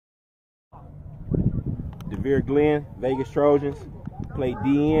DeVere Glenn, Vegas Trojans. Play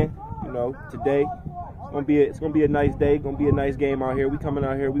DN, you know, today. It's gonna be a nice day. Gonna be a nice game out here. We coming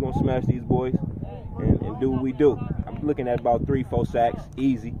out here. We gonna smash these boys and do what we do. I'm looking at about 3-4 sacks,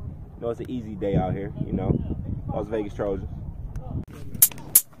 easy. You know, it's an easy day out here. You know, Las Vegas Trojans.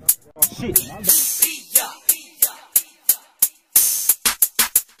 Shit.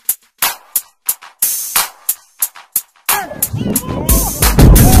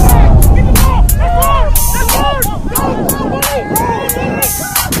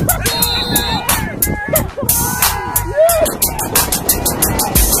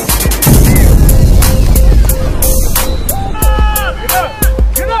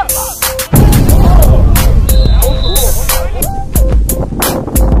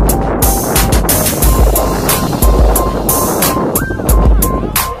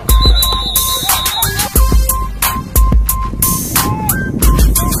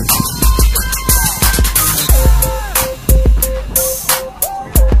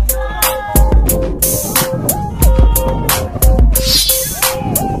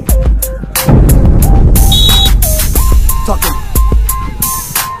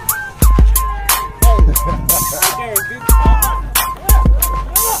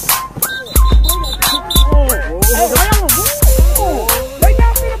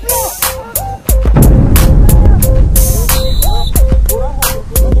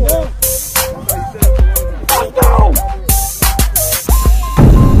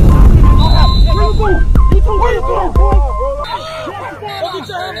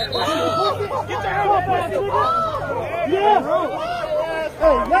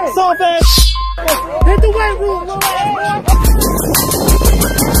 Soft ass. Hit the weight room.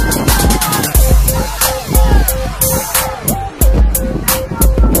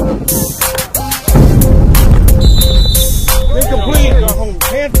 Incomplete. Go home.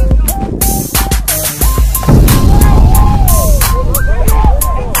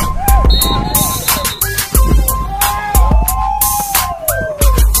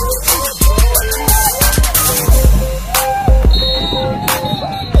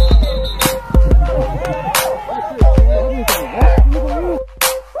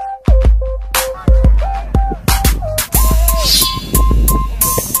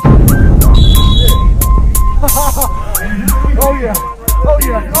 Oh yeah. Oh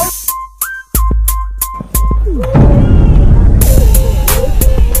yeah. Oh.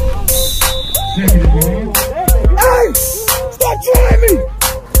 Hey! Stop trying me!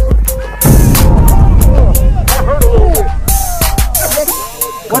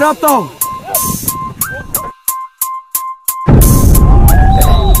 What up though?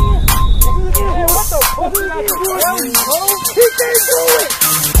 He came through it!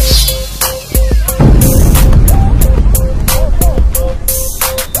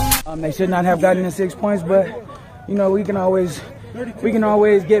 They should not have gotten the 6 points, but you know we can always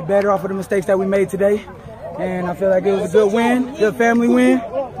get better off of the mistakes that we made today. And I feel like it was a good win, good family win,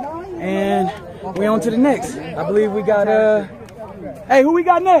 and we on to the next. I believe we got hey, who we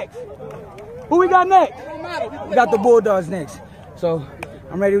got next? Who we got next? We got the Bulldogs next. So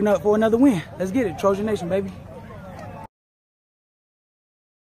I'm ready for another win. Let's get it, Trojan Nation, baby.